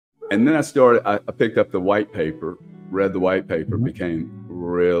And then I picked up the white paper, read the white paper, became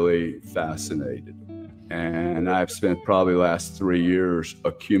really fascinated. And I've spent probably the last 3 years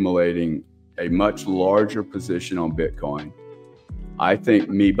accumulating a much larger position on Bitcoin. I think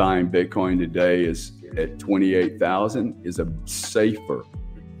me buying Bitcoin today is at 28,000 is a safer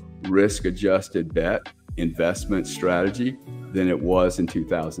risk-adjusted bet investment strategy than it was in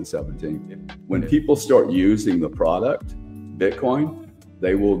 2017. When people start using the product, Bitcoin,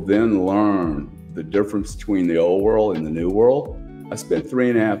 they will then learn the difference between the old world and the new world. I spent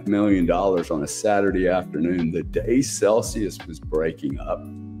 $3.5 million on a Saturday afternoon. The day Celsius was breaking up.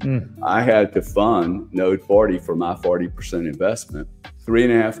 I had to fund Node 40 for my 40% investment,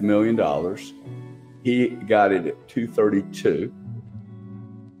 $3.5 million. He got it at 232,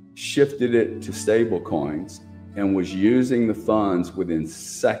 shifted it to stable coins, and was using the funds within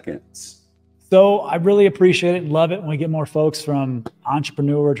seconds. So I really appreciate it and love it when we get more folks from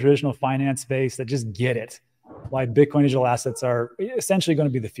entrepreneur, traditional finance space that just get it, why Bitcoin digital assets are essentially going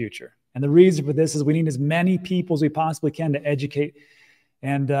to be the future. And the reason for this is we need as many people as we possibly can to educate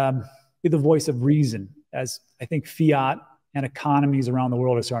and be the voice of reason, as I think fiat and economies around the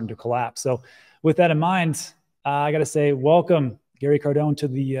world are starting to collapse. So with that in mind, I got to say, welcome, Gary Cardone, to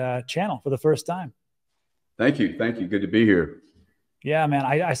the channel for the first time. Thank you. Thank you. Good to be here. Yeah, man.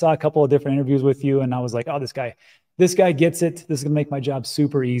 I saw a couple of different interviews with you and I was like, oh, this guy gets it. This is gonna make my job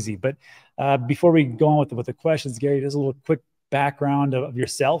super easy. But before we go on with the questions, Gary, just a little quick background of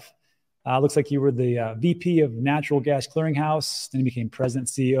yourself. Looks like you were the VP of Natural Gas Clearinghouse, then you became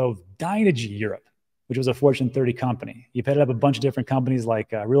president and CEO of Dynegy Europe, which was a Fortune 30 company. You've headed up a bunch of different companies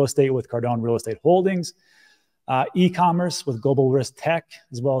like real estate with Cardone Real Estate Holdings, e-commerce with Global Risk Tech,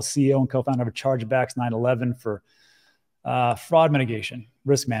 as well as CEO and co-founder of Chargebacks 911 for fraud mitigation,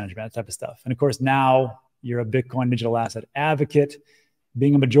 risk management, that type of stuff. And of course, now you're a Bitcoin digital asset advocate,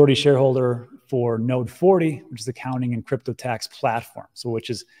 being a majority shareholder for Node 40, which is accounting and crypto tax platform. So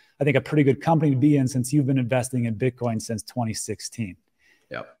which is, I think, a pretty good company to be in since you've been investing in Bitcoin since 2016.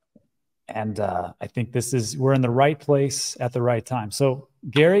 Yep. And I think we're in the right place at the right time. So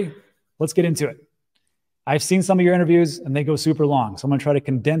Gary, let's get into it. I've seen some of your interviews and they go super long. So I'm going to try to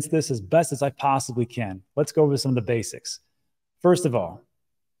condense this as best as I possibly can. Let's go over some of the basics. First of all,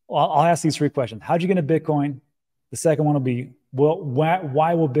 I'll ask these 3 questions. How'd you get into Bitcoin? The second one will be, well,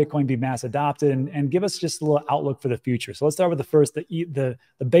 why will Bitcoin be mass adopted? And give us just a little outlook for the future. So let's start with the first, the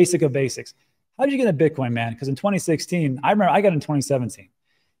basic of basics. How did you get into Bitcoin, man? Because in 2016, I remember I got in 2017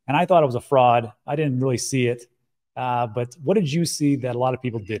 and I thought it was a fraud. I didn't really see it. But what did you see that a lot of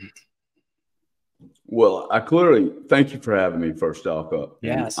people didn't? Well, I clearly, thank you for having me first off.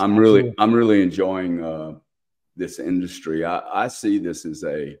 Yes, I'm really enjoying this industry. I see this as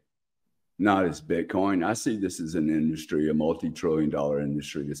not as Bitcoin. I see this as an industry, a multi-trillion-dollar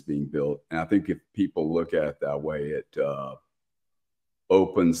industry that's being built. And I think if people look at it that way, it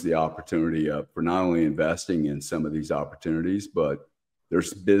opens the opportunity up for not only investing in some of these opportunities, but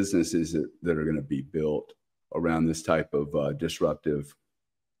there's businesses that are going to be built around this type of disruptive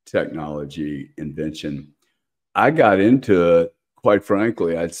technology invention. I got into it, quite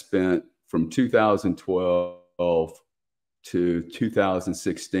frankly, I'd spent from 2012 to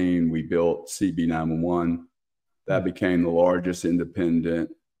 2016, we built CB911. That became the largest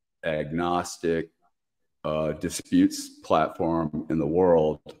independent agnostic disputes platform in the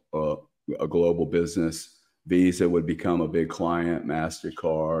world, a global business. Visa would become a big client,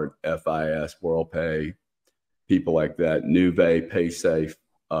 MasterCard, FIS, WorldPay, people like that, Nuvei, PaySafe.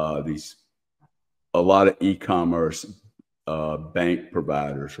 A lot of e-commerce bank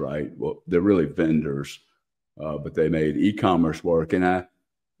providers, right? Well, they're really vendors, but they made e-commerce work. And I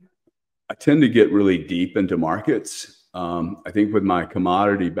tend to get really deep into markets. I think with my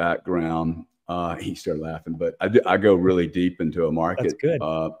commodity background, he started laughing, but I go really deep into a market. That's good.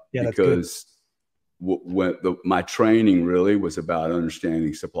 Yeah, because my training really was about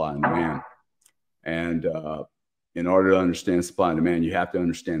understanding supply and demand. And in order to understand supply and demand, you have to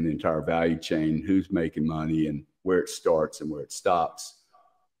understand the entire value chain, who's making money and where it starts and where it stops.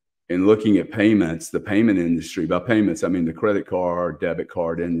 In looking at payments, the payment industry, by payments, I mean the credit card, debit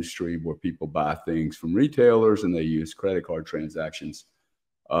card industry, where people buy things from retailers and they use credit card transactions.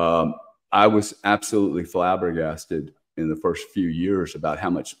 I was absolutely flabbergasted in the first few years about how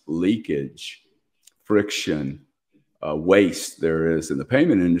much leakage, friction, waste there is in the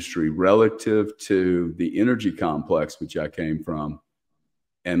payment industry relative to the energy complex, which I came from.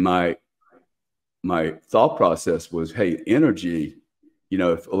 And my thought process was, hey, energy, you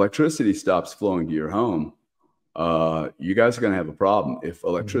know, if electricity stops flowing to your home, you guys are going to have a problem. If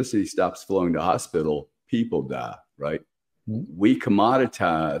electricity stops flowing to hospital, people die, right? we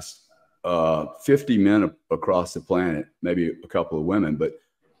commoditized 50 men across the planet, maybe a couple of women, but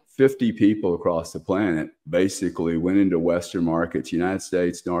 50 people across the planet basically went into Western markets, United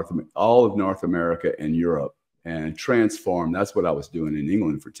States, all of North America and Europe, and transformed. That's what I was doing in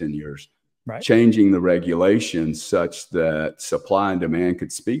England for 10 years, right. Changing the regulations such that supply and demand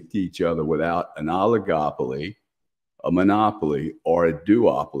could speak to each other without an oligopoly, a monopoly, or a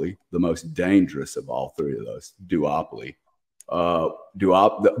duopoly, the most dangerous of all three of those, duopoly.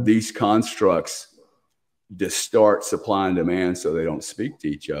 These constructs distort supply and demand so they don't speak to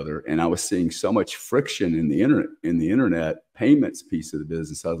each other. And I was seeing so much friction in the internet payments piece of the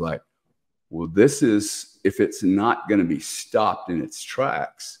business. I was like, well, this is, if it's not going to be stopped in its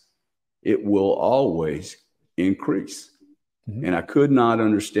tracks, it will always increase. And I could not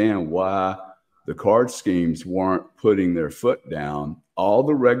understand why the card schemes weren't putting their foot down. All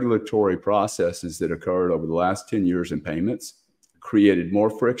the regulatory processes that occurred over the last 10 years in payments created more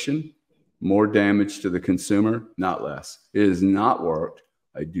friction, more damage to the consumer, not less. It has not worked.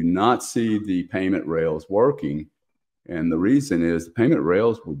 I do not see the payment rails working. And the reason is the payment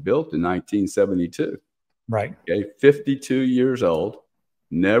rails were built in 1972. Right. Okay, 52 years old,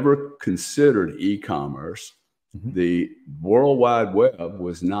 never considered e-commerce. The World Wide Web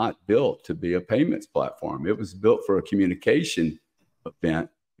was not built to be a payments platform. It was built for a communication event,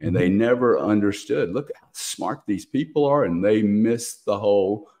 and they never understood. Look how smart these people are, and they missed the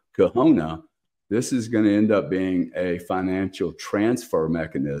whole kahuna. This is going to end up being a financial transfer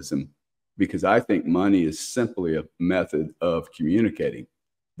mechanism, because I think money is simply a method of communicating.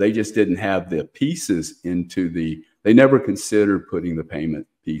 They just didn't have the pieces into they never considered putting the payment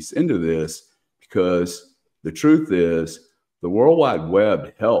piece into this, because the truth is the World Wide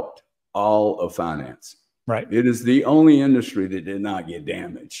Web helped all of finance. Right. It is the only industry that did not get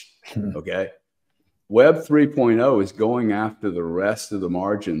damaged. Okay. Web 3.0 is going after the rest of the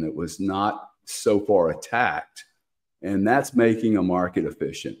margin that was not so far attacked. And that's making a market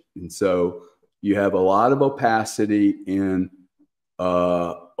efficient. And so you have a lot of opacity in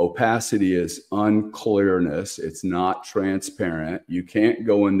opacity is unclearness. It's not transparent. You can't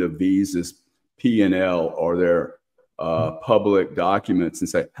go into Visa's P&L or their public documents and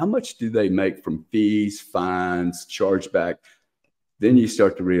say, how much do they make from fees, fines, chargeback? Then you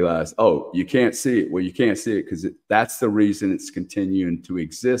start to realize, oh, you can't see it. Well, you can't see it because that's the reason it's continuing to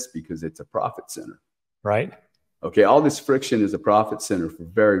exist, because it's a profit center. Right. Okay. All this friction is a profit center for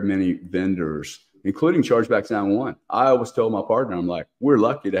very many vendors, including Chargebacks 911. I always told my partner, I'm like, we're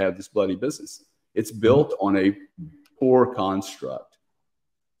lucky to have this bloody business. It's built on a poor construct.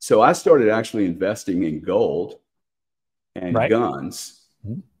 So I started actually investing in gold and guns.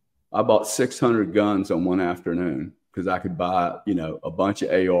 I bought 600 guns on one afternoon, because I could buy, a bunch of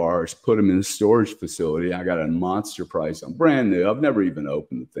ARs, put them in a storage facility. I got a monster price. I'm brand new. I've never even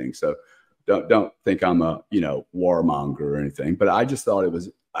opened the thing. So don't think I'm a, warmonger or anything, but I just thought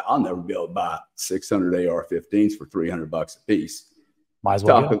I'll never be able to buy 600 AR-15s for $300 a piece. Might as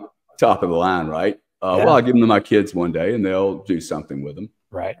well. Top of the line, right? Well, I'll give them to my kids one day and they'll do something with them.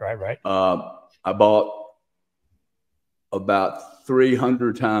 Right. I bought about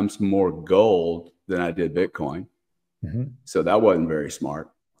 300 times more gold than I did Bitcoin. So that wasn't very smart.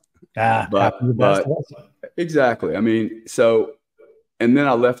 But exactly. I mean, and then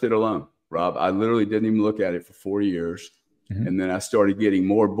I left it alone, Rob. I literally didn't even look at it for 4 years. And then I started getting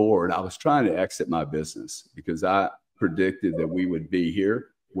more bored. I was trying to exit my business because I predicted that we would be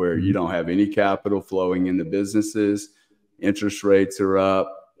here where you don't have any capital flowing into businesses. Interest rates are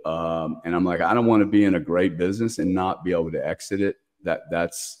up. And I'm like, I don't want to be in a great business and not be able to exit it.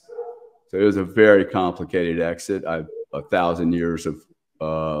 So it was a very complicated exit. I have 1,000 years of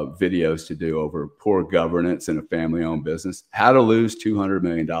videos to do over poor governance in a family-owned business, how to lose $200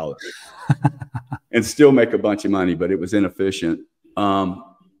 million and still make a bunch of money, but it was inefficient. And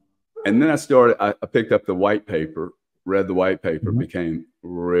then I picked up the white paper, read the white paper, became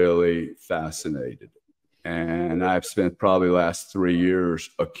really fascinated. And I've spent probably the last 3 years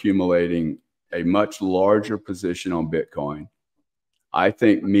accumulating a much larger position on Bitcoin. I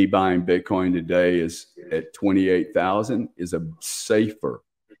think me buying Bitcoin today is at 28,000 is a safer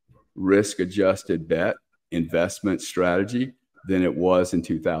risk-adjusted bet investment strategy than it was in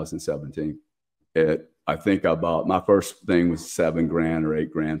 2017. I think I bought, my first thing was $7 grand or $8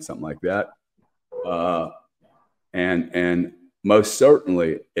 grand, something like that. And most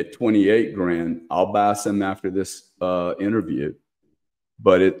certainly at 28 grand, I'll buy some after this interview.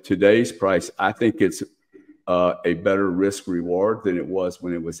 But at today's price, I think it's a better risk reward than it was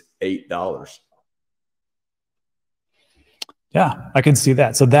when it was $8. Yeah, I can see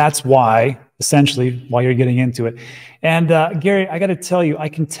that. So that's why essentially, while you're getting into it. And Gary, I got to tell you, I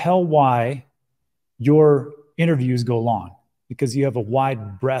can tell why your interviews go long, because you have a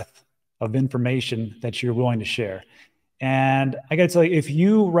wide breadth of information that you're willing to share. And I got to tell you, if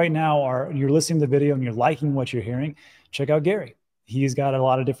you right now you're listening to the video and you're liking what you're hearing, check out Gary. He's got a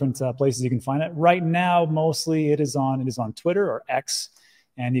lot of different places you can find it. Right now, mostly it is on Twitter or X,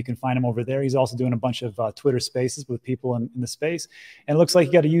 and you can find him over there. He's also doing a bunch of Twitter spaces with people in the space. And it looks like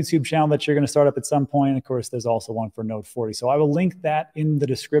you got a YouTube channel that you're going to start up at some point. And of course, there's also one for Node 40. So I will link that in the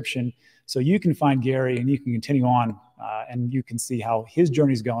description so you can find Gary and you can continue on and you can see how his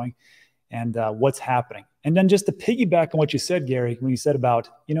journey is going and what's happening. And then just to piggyback on what you said, Gary, when you said about,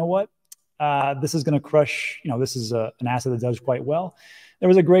 you know what, this is going to crush, this is an asset that does quite well. There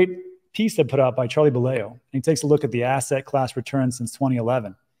was a great piece that put out by Charlie Baleo. And he takes a look at the asset class returns since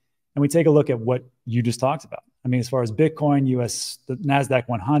 2011. And we take a look at what you just talked about. I mean, as far as Bitcoin, the NASDAQ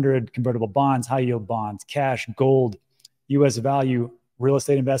 100, convertible bonds, high yield bonds, cash, gold, US value, real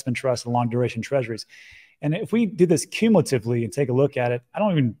estate investment trusts, and long duration treasuries. And if we do this cumulatively and take a look at it,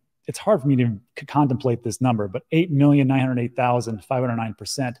 it's hard for me to contemplate this number, but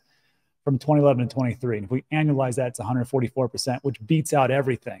 8,908,509% from 2011 to 23. And if we annualize that, it's 144%, which beats out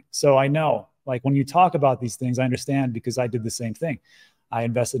everything. So I know, like when you talk about these things, I understand because I did the same thing. I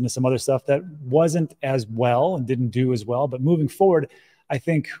invested into some other stuff that wasn't as well and didn't do as well. But moving forward, I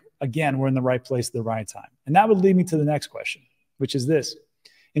think, again, we're in the right place at the right time. And that would lead me to the next question, which is this.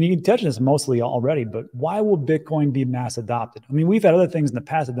 And you can touch on this mostly already, but why will Bitcoin be mass adopted? I mean, we've had other things in the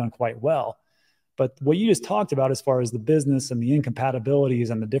past that have done quite well. But what you just talked about as far as the business and the incompatibilities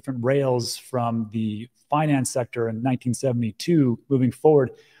and the different rails from the finance sector in 1972 moving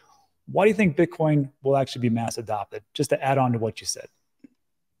forward, why do you think Bitcoin will actually be mass adopted? Just to add on to what you said.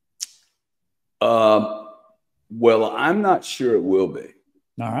 Well, I'm not sure it will be.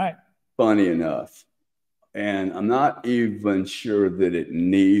 All right. Funny enough. And I'm not even sure that it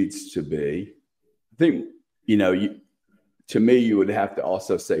needs to be. I think, to me, you would have to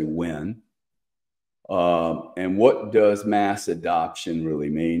also say when. And what does mass adoption really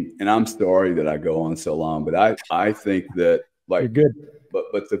mean? And I'm sorry that I go on so long, but I think that, like, you're good.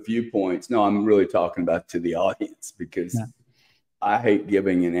 But the viewpoints, no, I'm really talking about to the audience, because I hate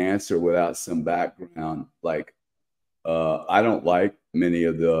giving an answer without some background. Like, I don't like many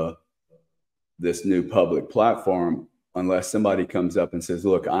of this new public platform unless somebody comes up and says,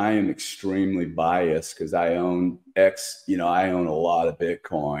 look, I am extremely biased because I own X, I own a lot of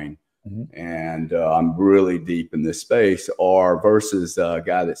Bitcoin. And I'm really deep in this space, or versus a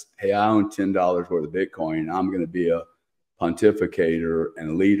guy that's, hey, I own $10 worth of Bitcoin. I'm going to be a pontificator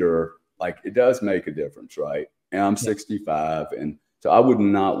and leader. Like, it does make a difference, right? And I'm 65. And so I would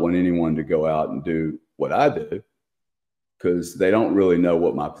not want anyone to go out and do what I do, because they don't really know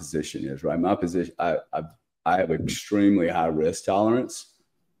what my position is, right? My position, I have extremely high risk tolerance.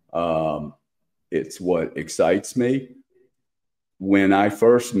 It's what excites me. When I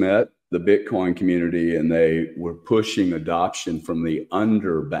first met the Bitcoin community and they were pushing adoption from the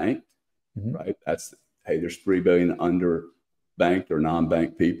underbanked, right? That's, hey, there's 3 billion underbanked or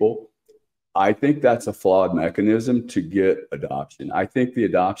non-banked people. I think that's a flawed mechanism to get adoption. I think the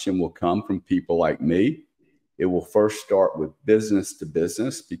adoption will come from people like me. It will first start with business to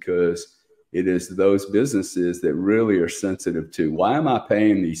business, because it is those businesses that really are sensitive to, why am I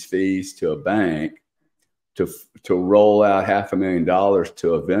paying these fees to a bank to roll out $500,000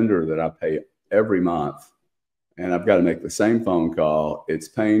 to a vendor that I pay every month, and I've got to make the same phone call. It's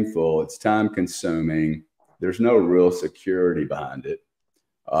painful. It's time consuming. There's no real security behind it.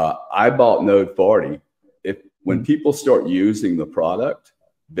 I bought Node 40. When people start using the product,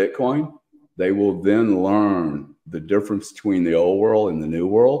 Bitcoin, they will then learn the difference between the old world and the new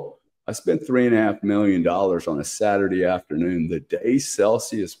world. I spent $3.5 million on a Saturday afternoon the day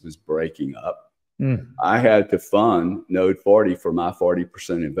Celsius was breaking up. I had to fund Node 40 for my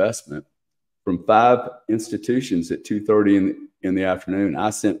 40% investment from 5 institutions at 2:30 in the afternoon.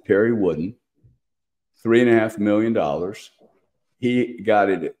 I sent Perry Wooden $3.5 million. He got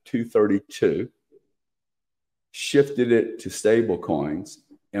it at 2:32, shifted it to stable coins,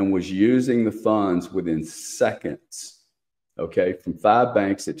 and was using the funds within seconds. Okay, from 5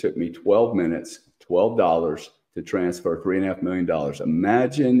 banks, it took me 12 minutes, $12 to transfer $3.5 million.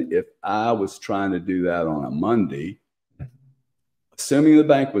 Imagine if I was trying to do that on a Monday, assuming the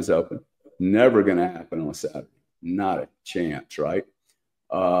bank was open. Never going to happen on a Saturday. Not a chance, right?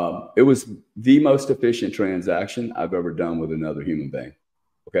 It was the most efficient transaction I've ever done with another human being.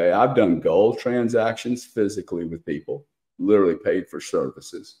 Okay, I've done gold transactions physically with people, literally paid for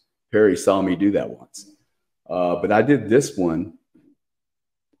services. Perry saw me do that once. But I did this one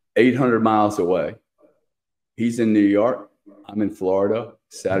 800 miles away. He's in New York. I'm in Florida.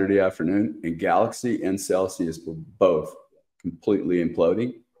 Saturday afternoon, and Galaxy and Celsius were both completely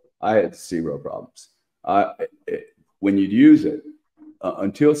imploding. I had zero problems. When you use it,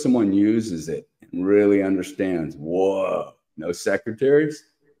 until someone uses it and really understands, whoa, no secretaries,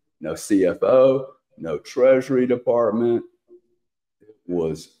 no CFO, no Treasury Department, it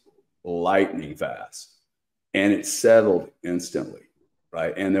was lightning fast. And it settled instantly,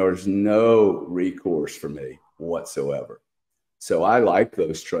 right? And there was no recourse for me whatsoever. So I like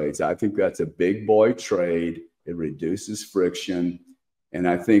those trades. I think that's a big boy trade. It reduces friction. And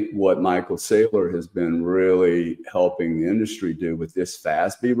I think what Michael Saylor has been really helping the industry do with this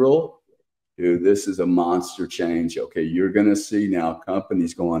FASB rule, dude, this is a monster change. Okay, you're going to see now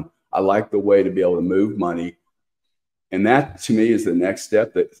companies going, I like the way to be able to move money. And that, to me, is the next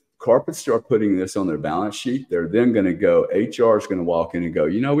step, that corporates start putting this on their balance sheet. They're then going to go, HR is going to walk in and go,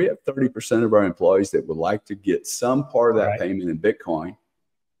 you know, we have 30% of our employees that would like to get some part of that payment in Bitcoin.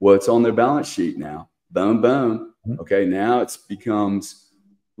 Well, it's on their balance sheet now. Boom, boom. Okay, now it becomes,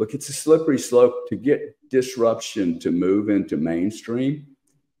 look, it's a slippery slope to get disruption to move into mainstream.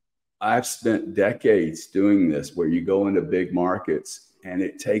 I've spent decades doing this, where you go into big markets and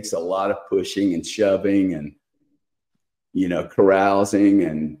it takes a lot of pushing and shoving and, you know, carousing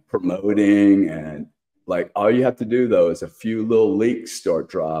and promoting, and like all you have to do though is a few little leaks start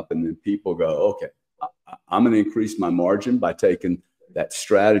dropping, and then people go, okay, I'm going to increase my margin by taking that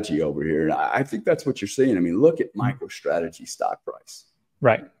strategy over here. And I think that's what you're seeing. I mean, look at MicroStrategy stock price.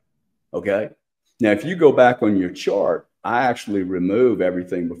 Right. Okay. Now, if you go back on your chart, I actually remove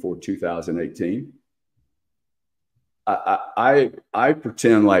everything before 2018. I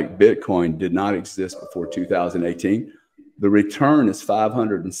pretend like Bitcoin did not exist before 2018. The return is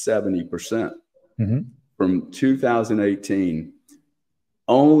 570% from 2018.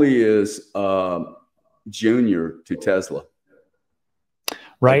 Only is junior to Tesla.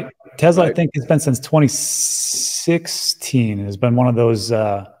 Right. Tesla, I think, has been since 2016. It has been one of those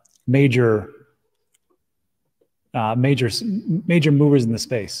major movers in the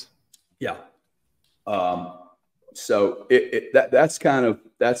space. Yeah. So that's kind of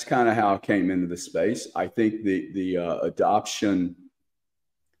how I came into the space. I think the adoption,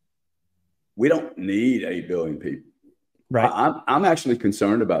 we don't need 8 billion people. Right. I'm actually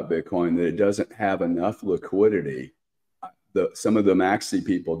concerned about Bitcoin, that it doesn't have enough liquidity. Some of the maxi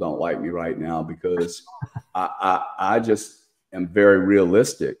people don't like me right now because I just am very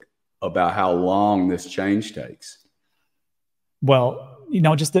realistic about how long this change takes. Well, you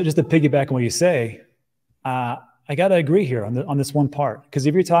know, just to piggyback on what you say, I got to agree here on this one part, because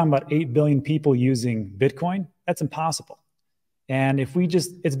if you're talking about 8 billion people using Bitcoin, that's impossible. And if we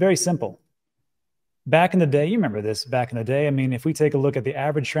it's very simple. Back in the day, you remember this back in the day. I mean, if we take a look at the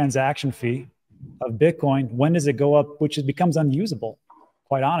average transaction fee of Bitcoin, when does it go up, which it becomes unusable,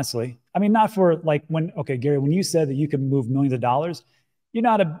 quite honestly. I mean, not for like okay, Gary, when you said that you can move millions of dollars, you're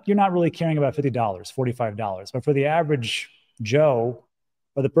not really caring about $50, $45. But for the average Joe,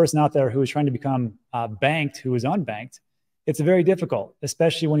 or the person out there who is trying to become banked, who is unbanked, it's very difficult,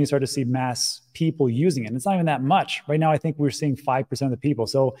 especially when you start to see mass people using it. And it's not even that much. Right now, I think we're seeing 5% of the people.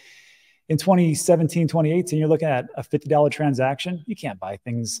 So in 2017, 2018, you're looking at a $50 transaction. You can't buy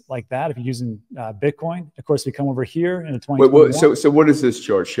things like that if you're using Bitcoin. Of course, we come over here in the 2021. So what does this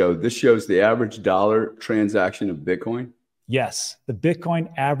chart show? This shows the average dollar transaction of Bitcoin? Yes, the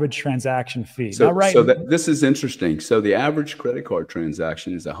Bitcoin average transaction fee. So this is interesting. So the average credit card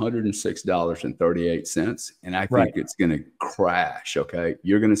transaction is $106.38, and I think it's going to crash. Okay,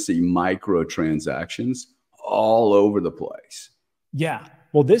 you're going to see micro transactions all over the place. Yeah.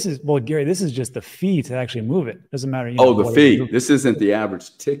 Well, Gary, this is just the fee to actually move it. Doesn't matter. The fee. This isn't the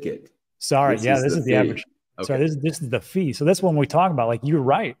average ticket. Sorry. This is the average. Okay. Sorry, this is the fee. So that's when we talk about, like, you're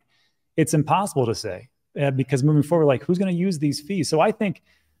right. It's impossible to say. Because moving forward, like, who's going to use these fees? So I think,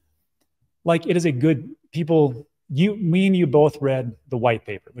 like, it is a good me and you both read the white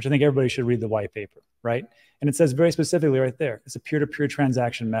paper, which I think everybody should read the white paper, right? And it says very specifically right there, it's a peer-to-peer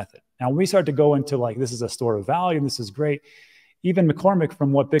transaction method. Now, when we start to go into, like, this is a store of value, and this is great. Even McCormick,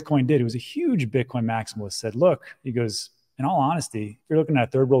 from what Bitcoin did, who was a huge Bitcoin maximalist, said, look, he goes, in all honesty, if you're looking at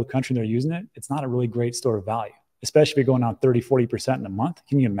a third world country and they're using it, it's not a really great store of value, especially if you're going down 30, 40% in a month.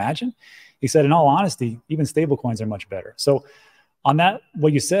 Can you imagine? He said, in all honesty, even stable coins are much better. So on that,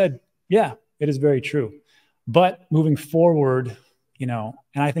 what you said, yeah, it is very true. But moving forward, and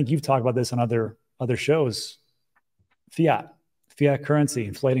I think you've talked about this on other shows, fiat currency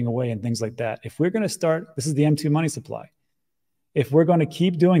inflating away and things like that. If we're going to start, this is the M2 money supply. If we're going to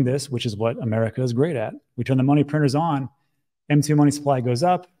keep doing this, which is what America is great at, we turn the money printers on, M2 money supply goes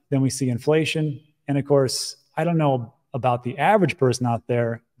up, then we see inflation. And of course, I don't know about the average person out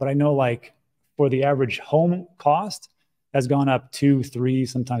there, but I know like for the average home cost has gone up 2, 3,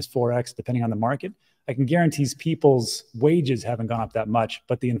 sometimes 4x, depending on the market. I can guarantee people's wages haven't gone up that much,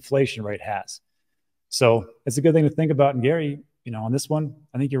 but the inflation rate has. So it's a good thing to think about. And Gary, you know, on this one,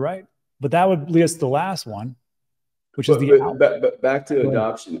 I think you're right. But that would lead us to the last one, which is but back to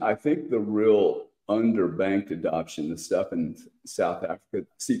adoption. I think the real underbanked adoption, the stuff in South Africa.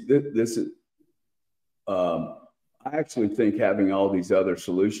 See, this is. I actually think having all these other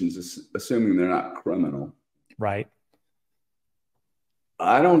solutions, assuming they're not criminal, right?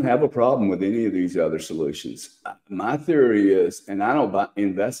 I don't have a problem with any of these other solutions. My theory is, and I don't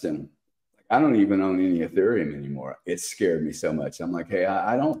invest in them. I don't even own any Ethereum anymore. It scared me so much. I'm like, hey,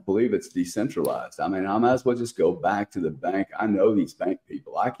 I don't believe it's decentralized. I mean, I might as well just go back to the bank. I know these bank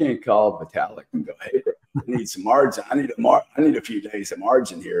people. I can't call Vitalik and go, hey, I need some margin. I need a few days of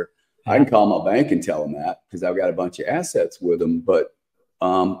margin here. I can call my bank and tell them that because I've got a bunch of assets with them. But,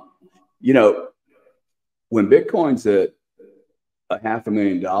 you know, when Bitcoin's at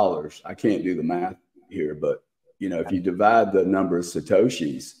 $500,000, I can't do the math here, but, you know, if you divide the number of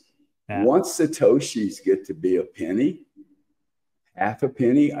Satoshis, once Satoshis get to be a penny, half a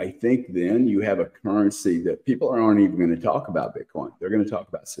penny, I think then you have a currency that people aren't even going to talk about Bitcoin. They're going to talk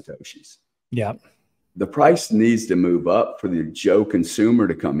about Satoshis. Yeah. The price needs to move up for the Joe consumer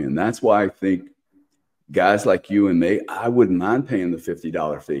to come in. That's why I think guys like you and me, I wouldn't mind paying the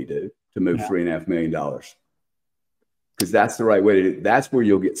 $50 fee, dude, to move $3.5 million. Because that's the right way to do it. That's where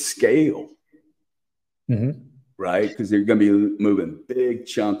you'll get scale. Right? Because you're going to be moving big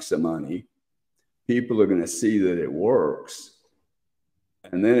chunks of money. People are going to see that it works.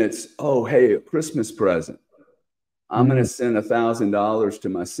 And then it's, oh, hey, a Christmas present. I'm going to send $1,000 to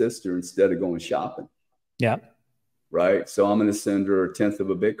my sister instead of going shopping. Yeah. Right. So I'm going to send her 1/10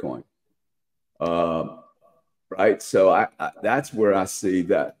 of a Bitcoin. Right. So that's where I see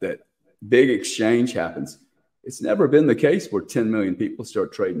that big exchange happens. It's never been the case where 10 million people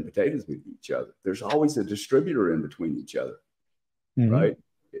start trading potatoes with each other. There's always a distributor in between each other. Right.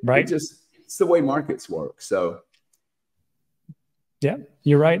 Right. It's the way markets work. So. Yeah,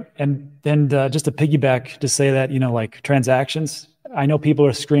 you're right. And then just to piggyback to say that, you know, like transactions, I know people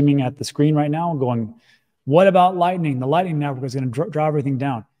are screaming at the screen right now going, what about Lightning? The Lightning network is going to drive everything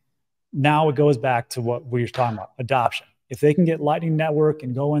down. Now it goes back to what we were talking about, adoption. If they can get Lightning Network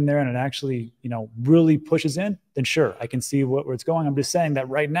and go in there and it actually, you know, really pushes in, then sure, I can see where it's going. I'm just saying that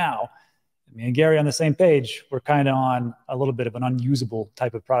right now, me and Gary on the same page, we're kind of on a little bit of an unusable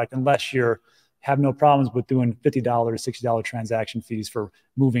type of product, unless you're have no problems with doing $50, $60 transaction fees for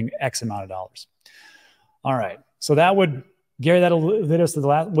moving X amount of dollars. All right. So that would, Gary, that'll lead us to the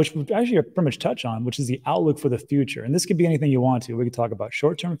last, which we actually pretty much touch on, which is the outlook for the future. And this could be anything you want to. We could talk about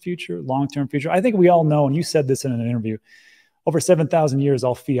short-term future, long-term future. I think we all know, and you said this in an interview, over 7,000 years,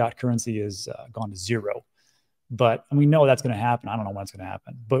 all fiat currency is gone to zero. But and we know that's going to happen. I don't know when it's going to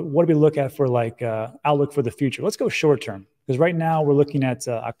happen. But what do we look at for like outlook for the future? Let's go short-term. Because right now we're looking at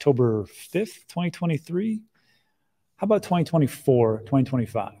October 5th, 2023. How about 2024,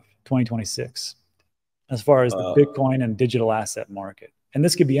 2025, 2026, as far as the Bitcoin and digital asset market? And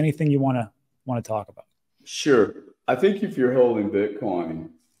this could be anything you want to talk about. Sure. I think if you're holding Bitcoin,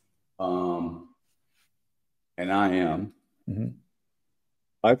 and I am,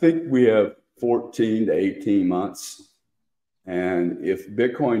 I think we have 14 to 18 months. And if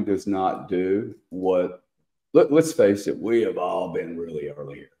Bitcoin does not do what, let's face it, we have all been really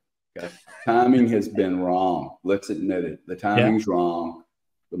early here. Okay? Timing has been wrong. Let's admit it. The timing's wrong.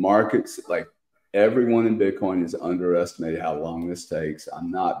 The markets, like everyone in Bitcoin has underestimated how long this takes.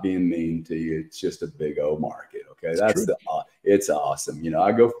 I'm not being mean to you. It's just a big old market. Okay. It's awesome. You know,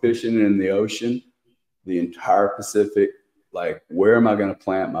 I go fishing in the ocean, the entire Pacific. Like, where am I going to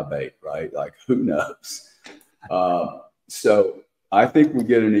plant my bait? Right. Like, who knows? So I think we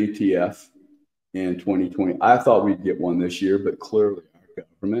get an ETF in 2020. I thought we'd get one this year, but clearly our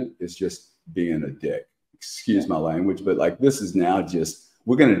government is just being a dick. Excuse my language, but like this is now just,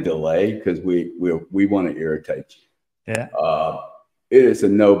 we're going to delay because we want to irritate you. Yeah. It is a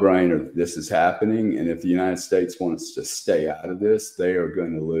no-brainer that this is happening. And if the United States wants to stay out of this, they are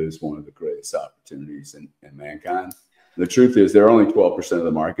going to lose one of the greatest opportunities in mankind. The truth is they're only 12% of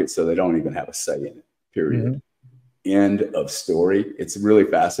the market, so they don't even have a say in it, period. End of story. It's really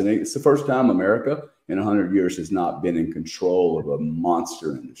fascinating. It's the first time America in 100 years has not been in control of a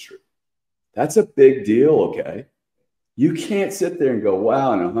monster industry. That's a big deal, okay? You can't sit there and go,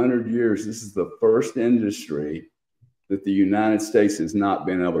 wow, in 100 years, this is the first industry that the United States has not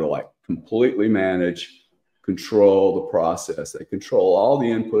been able to like completely manage, control the process. They control all the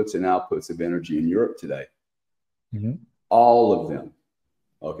inputs and outputs of energy in Europe today. All of them.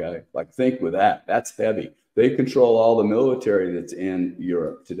 Okay. Like, think with that. That's heavy. They control all the military that's in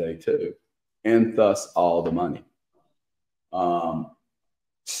Europe today too, and thus all the money.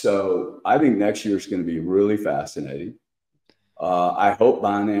 So I think next year is going to be really fascinating. I hope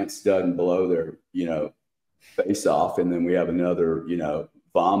Binance doesn't blow their, face off, and then we have another,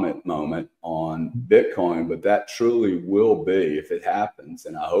 vomit moment on Bitcoin. But that truly will be, if it happens,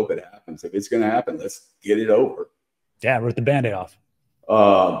 and I hope it happens. If it's going to happen, let's get it over. Yeah, rip the Band-Aid off.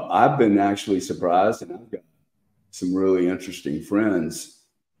 I've been actually surprised, and I've got some really interesting friends.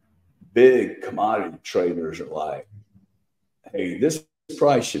 Big commodity traders are like, hey, this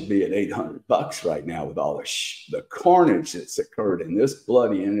price should be at $800 right now with all the carnage that's occurred in this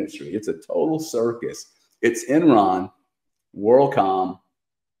bloody industry. It's a total circus. It's Enron, WorldCom,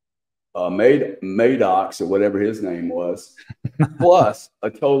 Maddox, or whatever his name was, plus a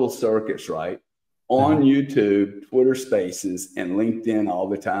total circus, right? On YouTube, Twitter Spaces, and LinkedIn all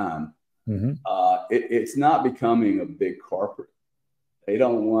the time. It's not becoming a big corporate. They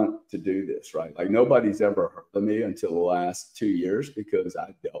don't want to do this, right? Like, nobody's ever heard of me until the last 2 years because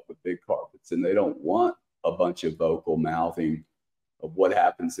I dealt with big corporates, and they don't want a bunch of vocal mouthing of what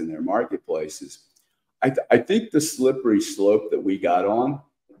happens in their marketplaces. I think the slippery slope that we got on,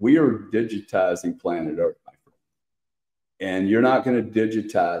 we are digitizing planet Earth, my friend. And you're not going to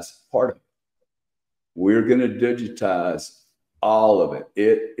digitize part of it. We're going to digitize all of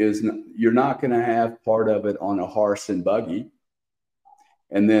it. You're not going to have part of it on a horse and buggy,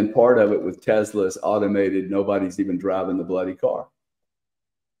 and then part of it with Tesla's automated, nobody's even driving the bloody car.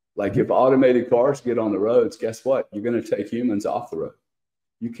 Like, if automated cars get on the roads, guess what? You're going to take humans off the road.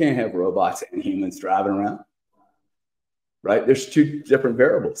 You can't have robots and humans driving around, right? There's two different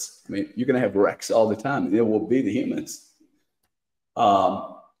variables. I mean, you're going to have wrecks all the time, and it will be the humans.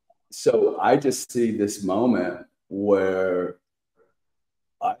 So I just see this moment where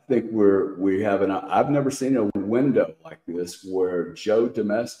I think I've never seen a window like this where Joe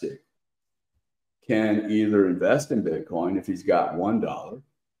Domestic can either invest in Bitcoin if he's got $1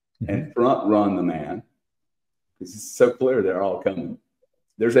 and front run the man, because it's so clear they're all coming.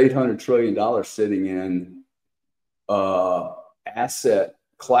 There's $800 trillion sitting in asset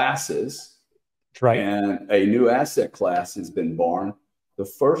classes. That's right. And a new asset class has been born. The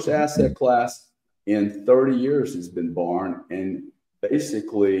first asset class in 30 years has been born, and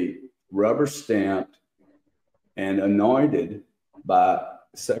basically rubber stamped and anointed by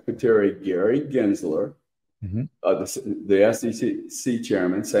Secretary Gary Gensler, the SEC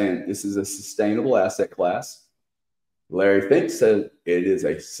chairman, saying this is a sustainable asset class. Larry Fink said it is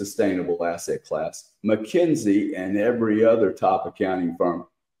a sustainable asset class. McKinsey and every other top accounting firm,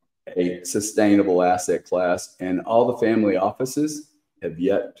 a sustainable asset class. And all the family offices have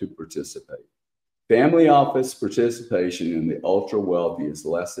yet to participate. Family office participation in the ultra wealthy is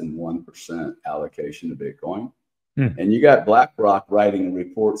less than 1% allocation to Bitcoin. And you got BlackRock writing a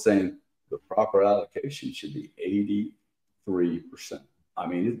report saying the proper allocation should be 83%. I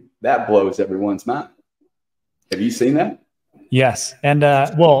mean, that blows everyone's mind. Have you seen that? Yes. And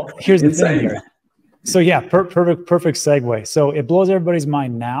well, here's the thing here. So yeah, perfect segue. So it blows everybody's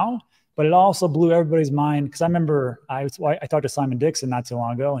mind now, but it also blew everybody's mind, because I remember I talked to Simon Dixon not too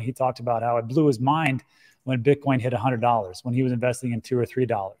long ago, and he talked about how it blew his mind when Bitcoin hit $100 when he was investing in $2 or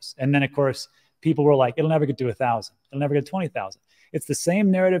 $3. And then, of course, people were like, it'll never get to 1,000. It'll never get to 20,000. It's the same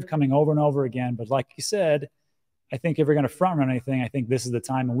narrative coming over and over again. But like you said, I think if we're going to front run anything, I think this is the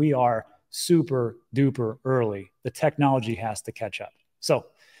time, and we are super duper early. The technology has to catch up. So,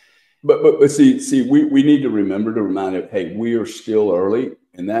 but see, we need to remember to remind it, hey, we are still early,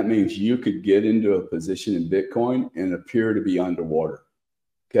 and that means you could get into a position in Bitcoin and appear to be underwater.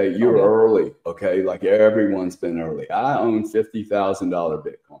 Okay, you're early. Okay, like everyone's been early. I own $50,000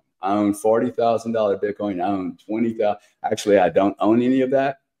 Bitcoin. I own $40,000 Bitcoin. I own 20,000. Actually, I don't own any of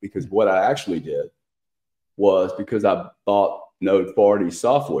that, because what I actually did was, because I bought Node 40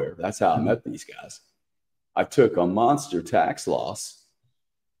 software. That's how I met these guys. I took a monster tax loss,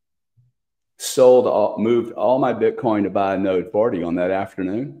 moved all my Bitcoin to buy a Node 40 on that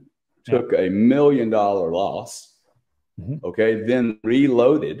afternoon, took $1 million loss. Okay, then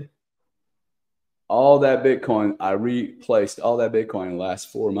reloaded all that Bitcoin. I replaced all that Bitcoin in the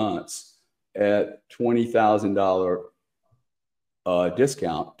last 4 months at $20,000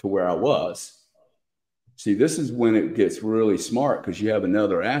 discount to where I was. See, this is when it gets really smart, because you have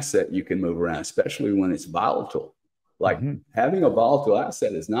another asset you can move around, especially when it's volatile. Like having a volatile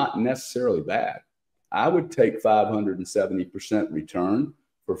asset is not necessarily bad. I would take 570% return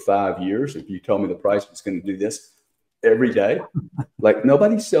for 5 years if you told me the price was going to do this every day. Like,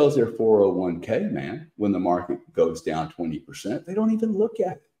 nobody sells their 401k, man, when the market goes down 20%. They don't even look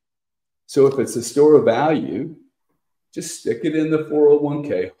at it. So if it's a store of value, just stick it in the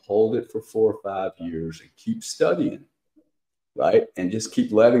 401k, hold it for 4 or 5 years, and keep studying, right? And just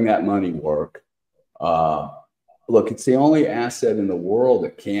keep letting that money work. Look, it's the only asset in the world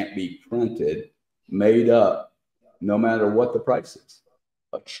that can't be printed, made up, no matter what the price is.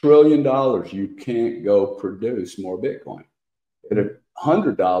 $1 trillion, you can't go produce more Bitcoin. At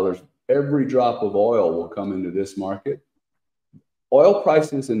 $100, every drop of oil will come into this market. Oil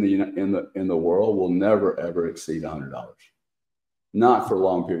prices in the world will never ever exceed $100, not for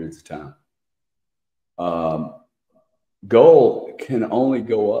long periods of time. Gold can only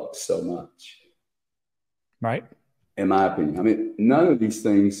go up so much, right? In my opinion. I mean, none of these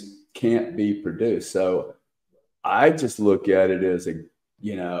things can't be produced. So I just look at it as a,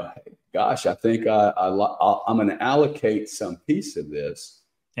 you know, gosh, I think I'm going to allocate some piece of this.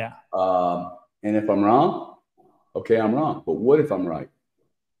 Yeah. And if I'm wrong, okay, I'm wrong. But what if I'm right?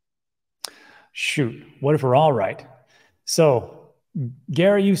 Shoot, what if we're all right? So,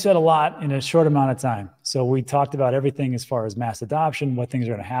 Gary, you said a lot in a short amount of time. So we talked about everything as far as mass adoption, what things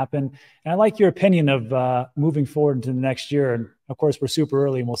are going to happen. And I like your opinion of moving forward into the next year. And of course, we're super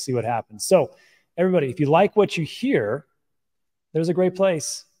early and we'll see what happens. So everybody, if you like what you hear, there's a great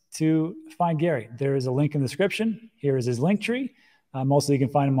place to find Gary. There is a link in the description. Here is his link tree. Mostly you can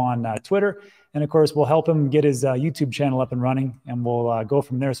find him on Twitter. And of course, we'll help him get his YouTube channel up and running. And we'll go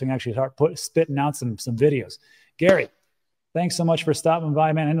from there so we can actually start spitting out some videos. Gary, thanks so much for stopping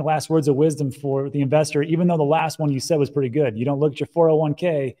by, man. Any last words of wisdom for the investor? Even though the last one you said was pretty good. You don't look at your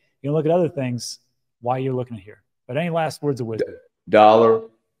 401k. You don't look at other things. Why you're looking at here. But any last words of wisdom? Dollar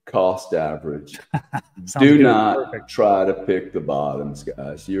cost average. Do not try to pick the bottoms,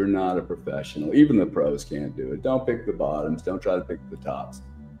 guys. You're not a professional. Even the pros can't do it. Don't pick the bottoms. Don't try to pick the tops.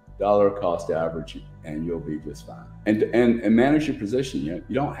 Dollar cost average, and you'll be just fine. And manage your position. You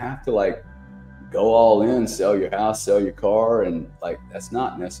don't have to like go all in, sell your house, sell your car, and like that's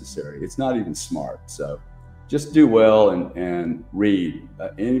not necessary. It's not even smart. So just do well and read.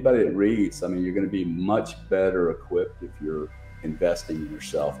 Anybody that reads, I mean, you're going to be much better equipped if you're investing in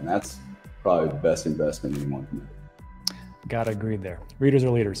yourself, and that's probably the best investment anyone can make. Gotta agree there. Readers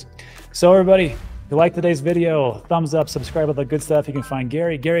are leaders. So everybody, if you like today's video, thumbs up, subscribe, all the good stuff. You can find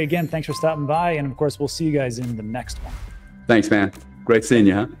Gary. Gary, again, thanks for stopping by, and of course, we'll see you guys in the next one. Thanks, man. Great seeing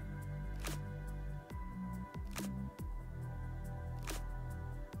you, huh?